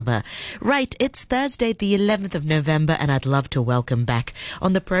Right, it's Thursday, the 11th of November, and I'd love to welcome back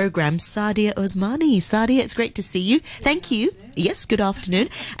on the program Sadia Osmani. Sadia, it's great to see you. Thank you. Yes, good afternoon.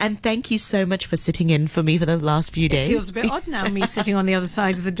 And thank you so much for sitting in for me for the last few days. It feels a bit odd now, me sitting on the other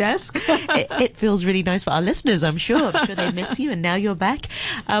side of the desk. It feels really nice for our listeners, I'm sure. I'm sure they miss you, and now you're back.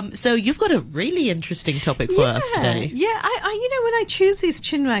 So you've got a really interesting topic for us today. Yeah, when I choose these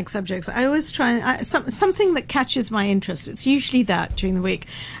chinwag subjects, I always try something that catches my interest. It's usually that during the week.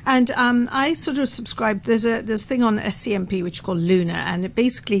 And I sort of subscribe. There's a thing on SCMP which is called Luna, and it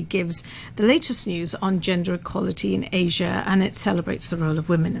basically gives the latest news on gender equality in Asia, and it celebrates the role of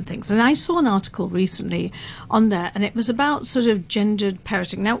women and things. And I saw an article recently on there, and it was about sort of gendered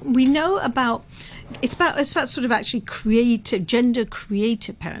parenting. Now we know about. It's about sort of actually gender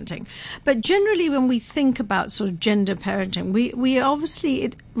creative parenting. But generally when we think about sort of gender parenting, we obviously,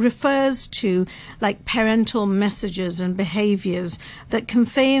 it refers to like parental messages and behaviors that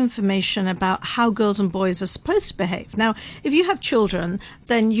convey information about how girls and boys are supposed to behave. Now, if you have children,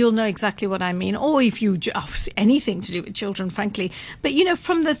 then you'll know exactly what I mean, or if you, obviously anything to do with children, frankly. But, you know,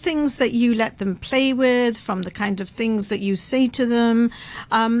 from the things that you let them play with, from the kind of things that you say to them,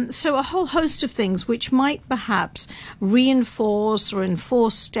 so a whole host of things which might perhaps reinforce or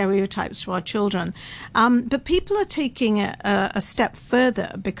enforce stereotypes to our children. But people are taking a step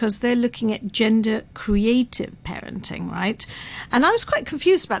further because they're looking at gender creative parenting, right? And I was quite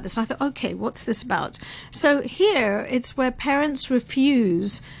confused about this. I thought, okay, what's this about? So here it's where parents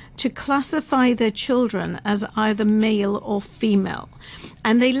refuse to classify their children as either male or female.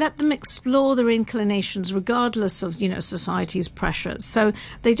 And they let them explore their inclinations regardless of, society's pressures. So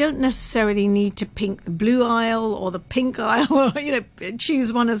they don't necessarily need to pick the blue aisle or the pink aisle or,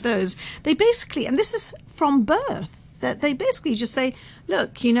 choose one of those. They basically, and this is from birth, that they basically just say,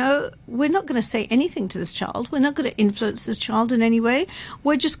 look, we're not going to say anything to this child. We're not going to influence this child in any way.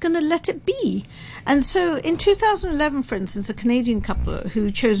 We're just going to let it be. And so in 2011, for instance, a Canadian couple who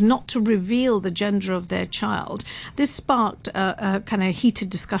chose not to reveal the gender of their child, this sparked a kind of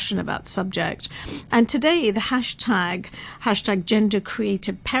heated discussion about the subject. And today, the hashtag gender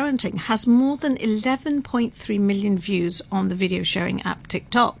creative parenting has more than 11.3 million views on the video sharing app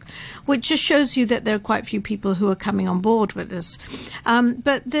TikTok, which just shows you that there are quite a few people who are coming on board with this.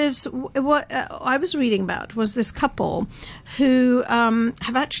 But there's what I was reading about was this couple who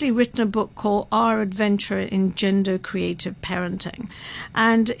have actually written a book called Our Adventure in Gender Creative Parenting.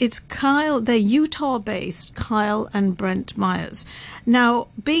 And it's they're Utah-based, Kyle and Brent Myers. Now,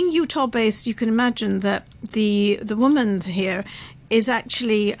 being Utah-based, you can imagine that the woman here is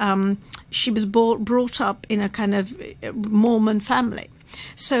actually, she was brought up in a kind of Mormon family.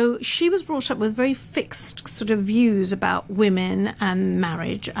 So she was brought up with very fixed sort of views about women and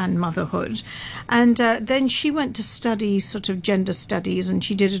marriage and motherhood. And then she went to study sort of gender studies, and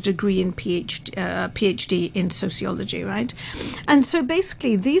she did a degree in PhD in sociology, right? And so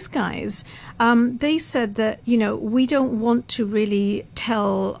basically these guys, they said that, we don't want to really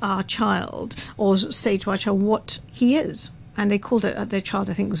tell our child or say to our child what he is. And they called it their child,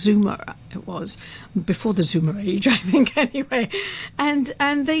 I think, Zoomer. It was before the Zoomer age, I think, anyway. And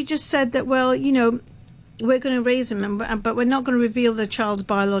they just said that, well, we're going to raise him, but we're not going to reveal the child's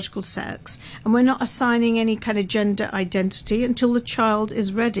biological sex, and we're not assigning any kind of gender identity until the child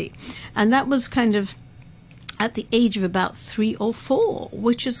is ready. And that was kind of at the age of about 3 or 4,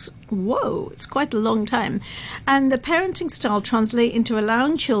 which is, it's quite a long time. And the parenting style translates into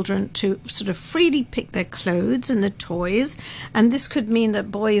allowing children to sort of freely pick their clothes and their toys. And this could mean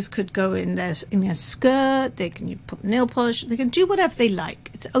that boys could go in their skirt, they can put nail polish, they can do whatever they like.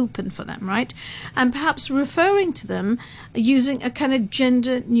 It's open for them, right? And perhaps referring to them using a kind of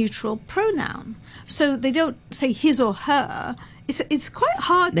gender-neutral pronoun. So they don't say his or her. It's quite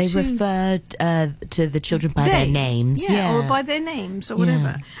hard to... They referred to the children by their names. Yeah, or by their names or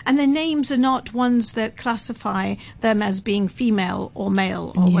whatever. Yeah. And their names are not ones that classify them as being female or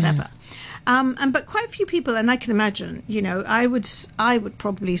male or whatever. But quite a few people, and I can imagine, I would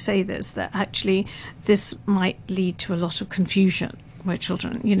probably say this, that actually this might lead to a lot of confusion for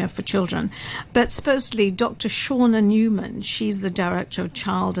children. But supposedly Dr. Shauna Newman, she's the director of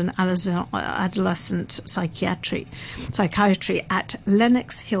child and adolescent psychiatry at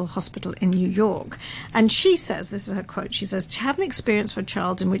Lenox Hill Hospital in New York. And she says, this is her quote, she says, to have an experience for a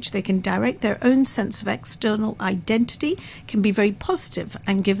child in which they can direct their own sense of external identity can be very positive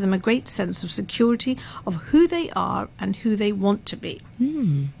and give them a great sense of security of who they are and who they want to be.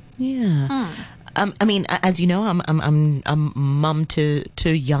 Yeah. I mean, as you know, I'm mum to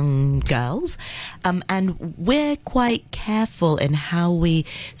two young girls, and we're quite careful in how we.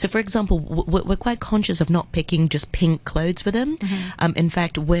 So, for example, we're quite conscious of not picking just pink clothes for them. In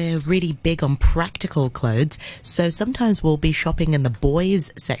fact, we're really big on practical clothes. So sometimes we'll be shopping in the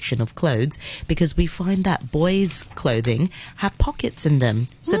boys section of clothes because we find that boys' clothing have pockets in them.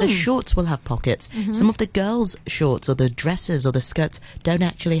 So the shorts will have pockets. Some of the girls' shorts or the dresses or the skirts don't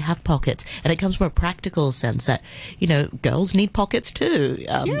actually have pockets, and it comes from a practical sense that, you know, girls need pockets too,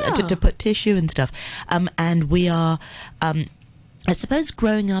 to put tissue and stuff. And we are, I suppose,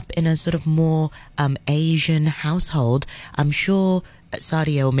 growing up in a sort of more Asian household, I'm sure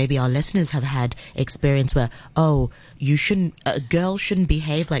Sadia or maybe our listeners have had experience where, a girl shouldn't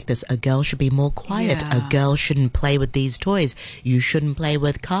behave like this. A girl should be more quiet. Yeah. A girl shouldn't play with these toys. You shouldn't play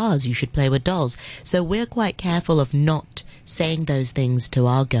with cars. You should play with dolls. So we're quite careful of not saying those things to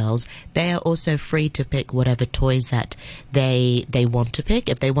our girls. They are also free to pick whatever toys that they want to pick.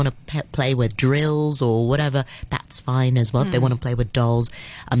 If they want to play with drills or whatever, that's fine as well. If they want to play with dolls,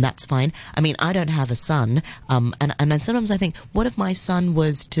 that's fine. I mean, I don't have a son, and then sometimes I think, what if my son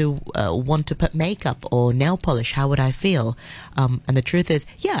was to want to put makeup or nail polish? How would I feel? And the truth is,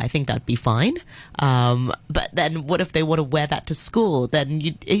 yeah, I think that'd be fine. But then what if they want to wear that to school? Then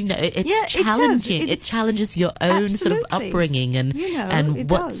you know, it's challenging. It challenges your own sort of upbringing and You know, and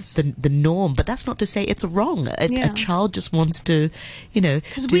what's the norm. But that's not to say it's wrong. A child just wants to, you know,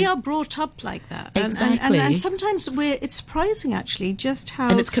 because we are brought up like that. Exactly. And sometimes it's surprising actually just how,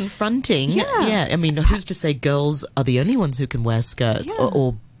 and it's confronting. Yeah. I mean, who's to say girls are the only ones who can wear skirts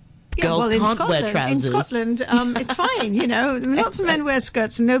or girls can't wear trousers? In Scotland, it's fine, you know. Lots of men wear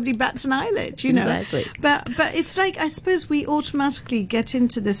skirts and nobody bats an eyelid, you know. Exactly. But it's like, I suppose we automatically get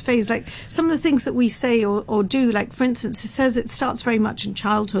into this phase. Like some of the things that we say or do, like for instance, it says it starts very much in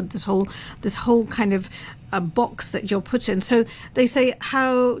childhood, this whole kind of a box that you're put in. So they say,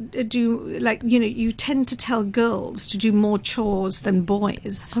 how do, like, you know, you tend to tell girls to do more chores than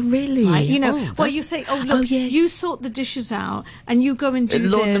boys. Oh, really? Right? You know, you say, look, you sort the dishes out and you go and do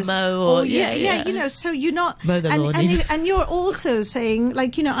lawn this. the mow, you know, so you're not, mow the lawn, and you're also saying,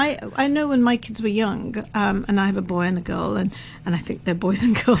 like, you know, I know when my kids were young, and I have a boy and a girl, and I think they're boys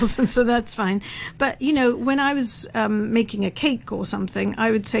and girls, and so that's fine. But, you know, when I was making a cake or something,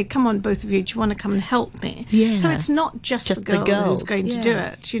 I would say, come on, both of you, do you want to come and help me? Yeah. So it's not just the girl who's going to do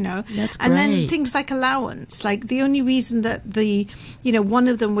it, you know. That's and then great. things like allowance, like the only reason that one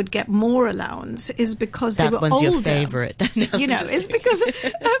of them would get more allowance is because they were older. That one's your favourite. No, you know, it's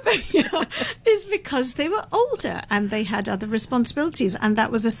because they were older and they had other responsibilities, and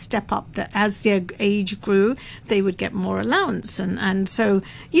that was a step up, that as their age grew, they would get more allowance, and so,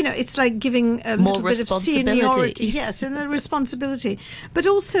 you know, it's like giving a more little bit of seniority, yes, and a responsibility. But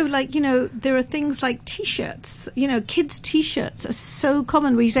also, like, you know, there are things like T-shirts. You know, kids' T-shirts are so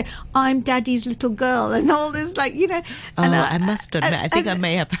common where you say, "I'm Daddy's little girl," and all this, like, you know. And I must admit, I think I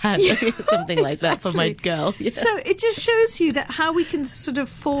may have had something like that for my girl. Yeah. So it just shows you that how we can sort of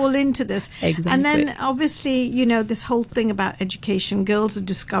fall into this. Exactly. And then obviously, you know, this whole thing about education, girls are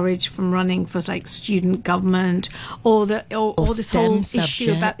discouraged from running for like student government or this STEM whole subjects.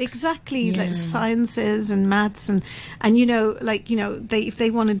 issue about like sciences and maths and you know, like, you know, if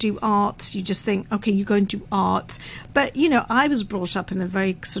they want to do arts, you just think, okay, you go and do arts. But, you know, I was brought up in a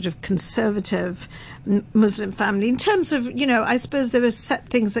very sort of conservative Muslim family in terms of, you know, I suppose there were set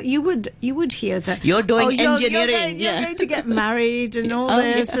things that you would hear that you're doing engineering, you're going to get married and all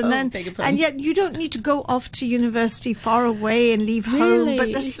this, and yet you don't need to go off to university far away and leave home,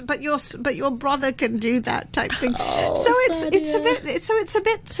 but your brother can do that type thing. So it's a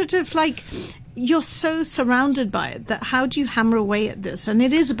bit sort of like, you're so surrounded by it that how do you hammer away at this? And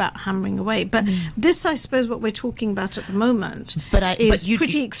it is about hammering away. But this, I suppose, what we're talking about at the moment is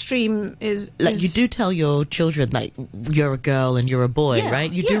pretty extreme. You do tell your children, like, you're a girl and you're a boy,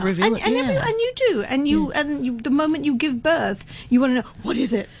 right? You do reveal it. And you do. And you, the moment you give birth, you want to know, what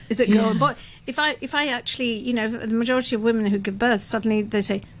is it? Is it girl or boy? If I actually, you know, the majority of women who give birth, suddenly they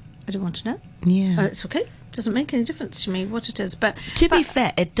say, I don't want to know. Yeah. It's okay. Doesn't make any difference to me what it is. But to be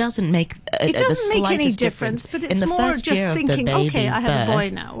fair, it doesn't make any difference. But it's more just thinking, okay, I have a boy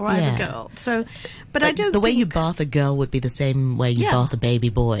now, or I have a girl. So, but I don't. The way you bath a girl would be the same way you bath a baby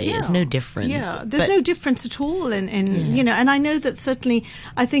boy. Yeah. It's no difference. Yeah, there's no difference at all in you know. And I know that certainly.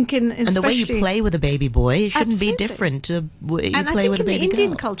 I think and the way you play with a baby boy, it shouldn't be different to you play with a baby girl. And I think in the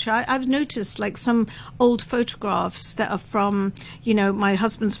Indian culture, I've noticed like some old photographs that are from, you know, my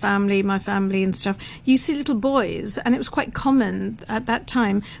husband's family, my family and stuff. You see little boys, and it was quite common at that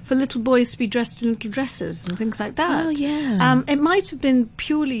time for little boys to be dressed in little dresses and things like that. Oh, yeah. It might have been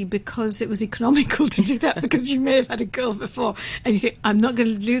purely because it was economical to do that, because you may have had a girl before and you think, I'm not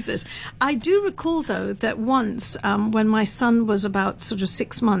going to lose this. I do recall, though, that once when my son was about sort of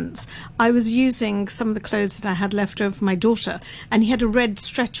 6 months, I was using some of the clothes that I had left over for my daughter, and he had a red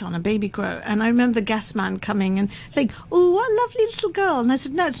stretch on, a baby grow, and I remember the gas man coming and saying, oh, what a lovely little girl. And I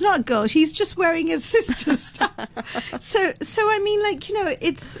said, no, it's not a girl, he's just wearing his sister's stuff. So I mean, like, you know,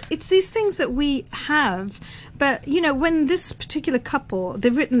 it's these things that we have. But, you know, when this particular couple,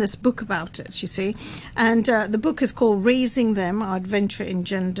 they've written this book about it, you see, and the book is called Raising Them, Our Adventure in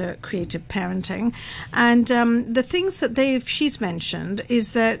Gender Creative Parenting. And the things that she's mentioned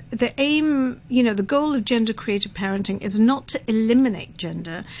is that the aim, you know, the goal of gender creative parenting is not to eliminate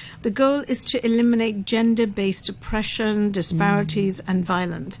gender. The goal is to eliminate gender-based oppression, disparities, and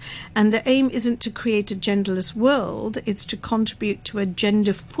violence. And the aim isn't to create a genderless world, it's to contribute to a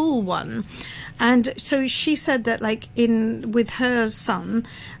gender-full one. And so she said that, like, with her son,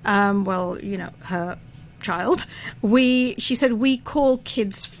 you know, her child, she said we call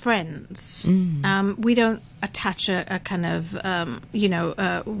kids friends. We don't attach a kind of,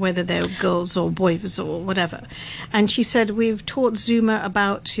 whether they're girls or boys or whatever. And she said we've taught Zuma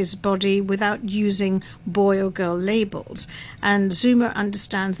about his body without using boy or girl labels. And Zuma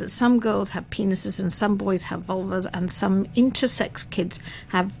understands that some girls have penises and some boys have vulvas, and some intersex kids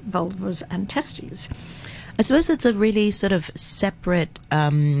have vulvas and testes. I suppose it's a really sort of separate.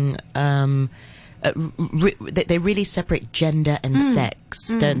 They really separate gender and sex,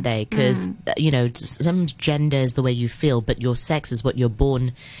 don't they? Because you know, some gender is the way you feel, but your sex is what you're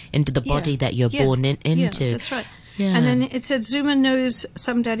born into, the body that you're born into. Yeah, that's right. Yeah. And then it said Zuma knows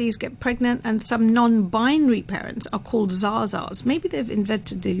some daddies get pregnant, and some non-binary parents are called Zazas. Maybe they've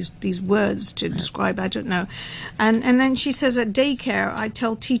invented these words to describe, I don't know. And then she says at daycare, I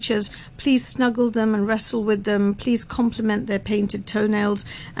tell teachers, please snuggle them and wrestle with them. Please compliment their painted toenails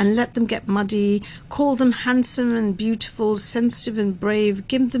and let them get muddy. Call them handsome and beautiful, sensitive and brave.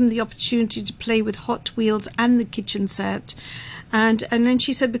 Give them the opportunity to play with Hot Wheels and the kitchen set. And then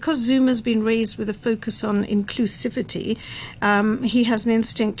she said, because Zuma's been raised with a focus on inclusivity, he has an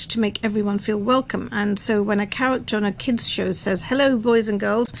instinct to make everyone feel welcome. And so when a character on a kids' show says, hello, boys and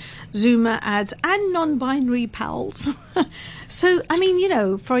girls, Zuma adds, and non-binary pals. So, I mean, you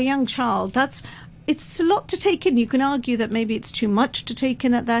know, for a young child, it's a lot to take in. You can argue that maybe it's too much to take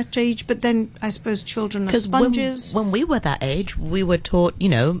in at that age, but then I suppose children are sponges. When we were that age, we were taught, you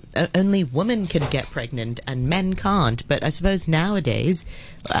know, only women can get pregnant and men can't. But I suppose nowadays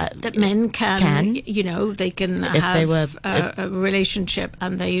that men can, you know, they can have a relationship,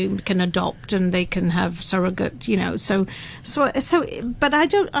 and they can adopt, and they can have surrogate, you know. So, but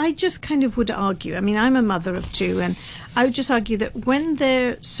I just kind of would argue. I mean, I'm a mother of two, and I would just argue that when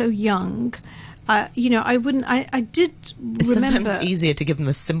they're so young, you know, I did remember. It's sometimes easier to give them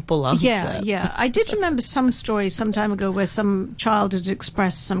a simple answer. Yeah. I did remember some story some time ago where some child had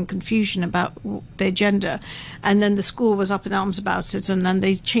expressed some confusion about their gender, and then the school was up in arms about it, and then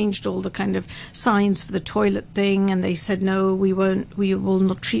they changed all the kind of signs for the toilet thing, and they said, no, we will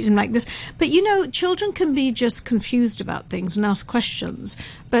not treat him like this. But, you know, children can be just confused about things and ask questions,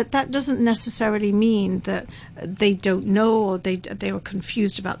 but that doesn't necessarily mean that they don't know, or they were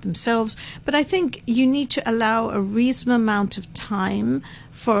confused about themselves. But I think you need to allow a reasonable amount of time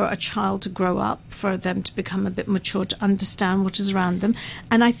for a child to grow up, for them to become a bit mature, to understand what is around them.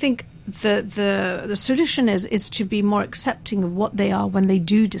 And I think the solution is to be more accepting of what they are when they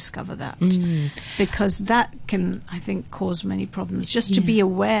do discover that, because that can, I think, cause many problems. Just to be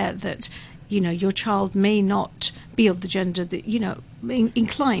aware that, you know, your child may not be of the gender that, you know,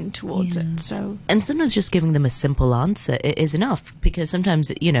 inclined towards it. So, and sometimes just giving them a simple answer is enough, because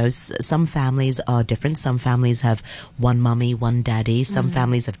sometimes, you know, some families are different. Some families have one mummy, one daddy. Some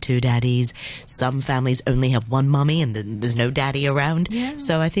families have two daddies. Some families only have one mummy and then there's no daddy around.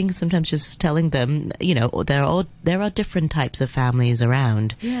 So I think sometimes just telling them, you know, there are different types of families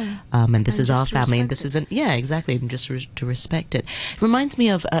around, and this is our family, and this isn't. Yeah, exactly, and just to respect it. It reminds me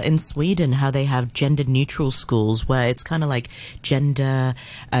of in Sweden how they have gender neutral schools, where it's kind of like gender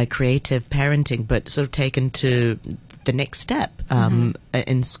creative parenting, but sort of taken to the next step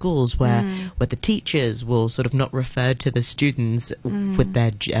in schools where the teachers will sort of not refer to the students with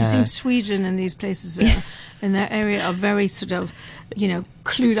their... It seems Sweden and these places in their area are very sort of,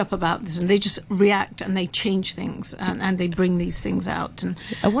 clued up about this, and they just react and they change things and they bring these things out. And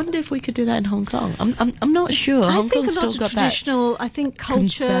I wonder if we could do that in Hong Kong. I'm not sure. I Hong think Kong's a lot still of got traditional, I think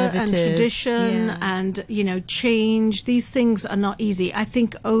culture and tradition and, change, these things are not easy. I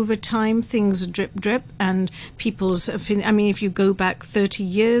think over time things drip, and people's opinion, I mean, if you go back 30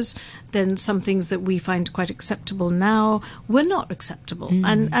 years, then some things that we find quite acceptable now were not acceptable,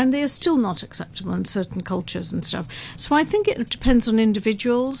 and they are still not acceptable in certain cultures and stuff. So I think it depends on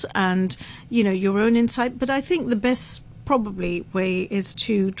individuals and, your own insight. But I think the best probably way is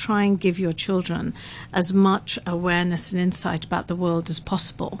to try and give your children as much awareness and insight about the world as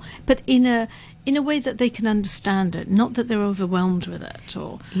possible, but in a way that they can understand it, not that they're overwhelmed with it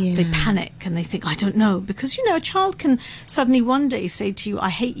or they panic and they think, I don't know. Because, a child can suddenly one day say to you, I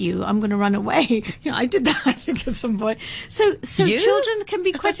hate you, I'm going to run away. I did that, I think, at some point. So children can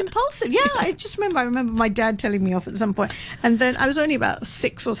be quite impulsive. Yeah, I remember my dad telling me off at some point. And then I was only about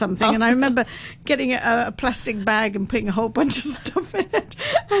 6 or something. And I remember getting a plastic bag and putting a whole bunch of stuff in it.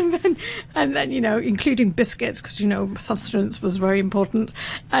 And then including biscuits, because, sustenance was very important.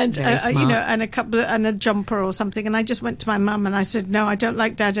 And, and a couple and a jumper or something, and I just went to my mum and I said, no, I don't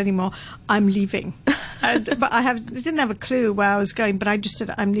like Dad anymore, I'm leaving. But I didn't have a clue where I was going, but I just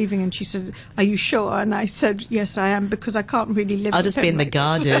said, I'm leaving. And she said, are you sure? And I said, yes, I am, because I can't really live I'll just be in the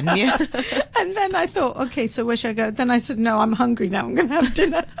garden. Yeah. And then I thought, okay, so where should I go? Then I said, no, I'm hungry now, I'm going to have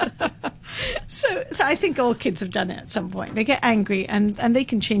dinner. So I think all kids have done it at some point. They get angry and they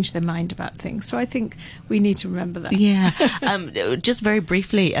can change their mind about things. So I think we need to remember that. Yeah. Just very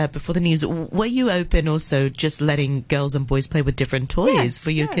briefly before the news, were you open also just letting girls and boys play with different toys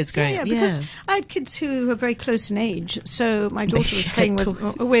for your kids growing up? Yeah, because I had kids who were very close in age. So my daughter was playing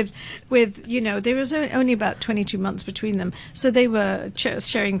with there was only about 22 months between them. So they were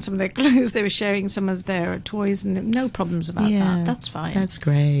sharing some of their clothes, they were sharing some of their toys, and no problems about that. That's fine. That's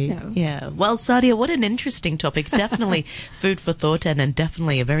great. Yeah. Well, Sadia, what an interesting topic. Definitely food for thought, and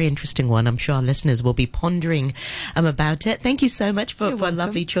definitely a very interesting one. I'm sure our listeners will be pondering about it. Thank you so much for a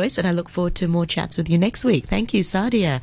lovely choice, and I look forward to more chats with you next week. Thank you, Sadia.